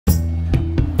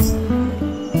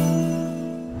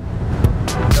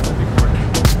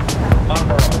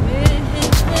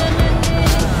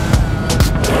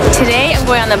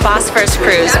the Bosphorus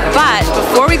cruise, but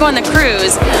before we go on the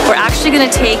cruise, we're actually going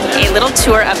to take a little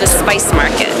tour of the spice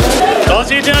market.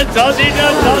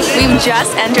 We've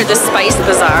just entered the Spice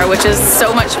Bazaar, which is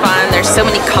so much fun. There's so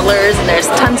many colors and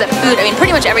there's tons of food. I mean,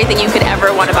 pretty much everything you could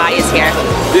ever want to buy is here.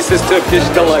 This is Turkish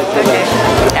delight. Okay.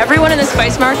 Everyone in the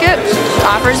spice market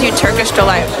offers you Turkish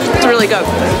delight. It's really good.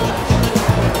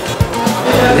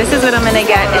 This is what I'm gonna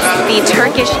get. It's the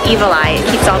Turkish evil eye.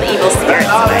 It keeps all the evil spirits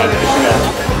away.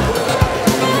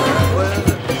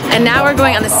 And now we're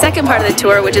going on the second part of the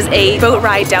tour, which is a boat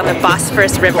ride down the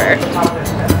Bosphorus River.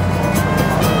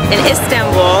 In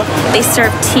Istanbul, they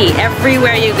serve tea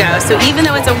everywhere you go. So even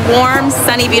though it's a warm,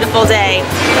 sunny, beautiful day,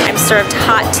 I'm served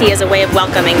hot tea as a way of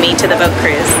welcoming me to the boat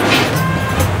cruise.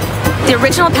 The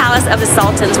original palace of the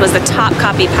Sultans was the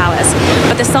Topkapi Palace,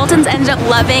 but the Sultans ended up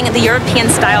loving the European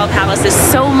style palaces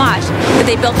so much that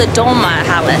they built the Dolmabahce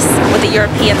Palace with the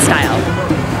European style.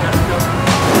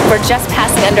 We're just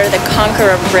passing under the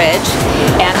Conqueror Bridge,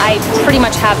 and I pretty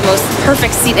much have the most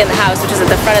perfect seat in the house, which is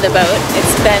at the front of the boat.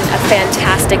 It's been a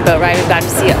fantastic boat ride. We've gotten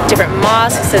to see different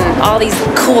mosques and all these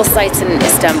cool sights in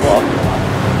Istanbul.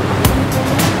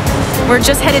 We're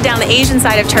just headed down the Asian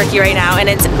side of Turkey right now, and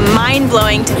it's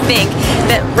mind-blowing to think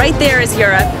that right there is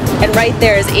Europe and right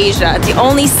there is Asia, the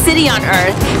only city on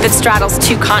Earth that straddles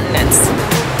two continents.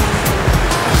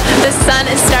 The sun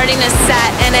is starting to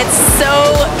set, and it's so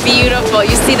beautiful.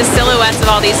 You see the silhouettes of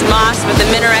all these mosques with the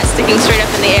minarets sticking straight up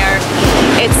in the air.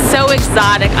 It's so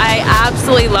exotic. I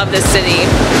absolutely love this city.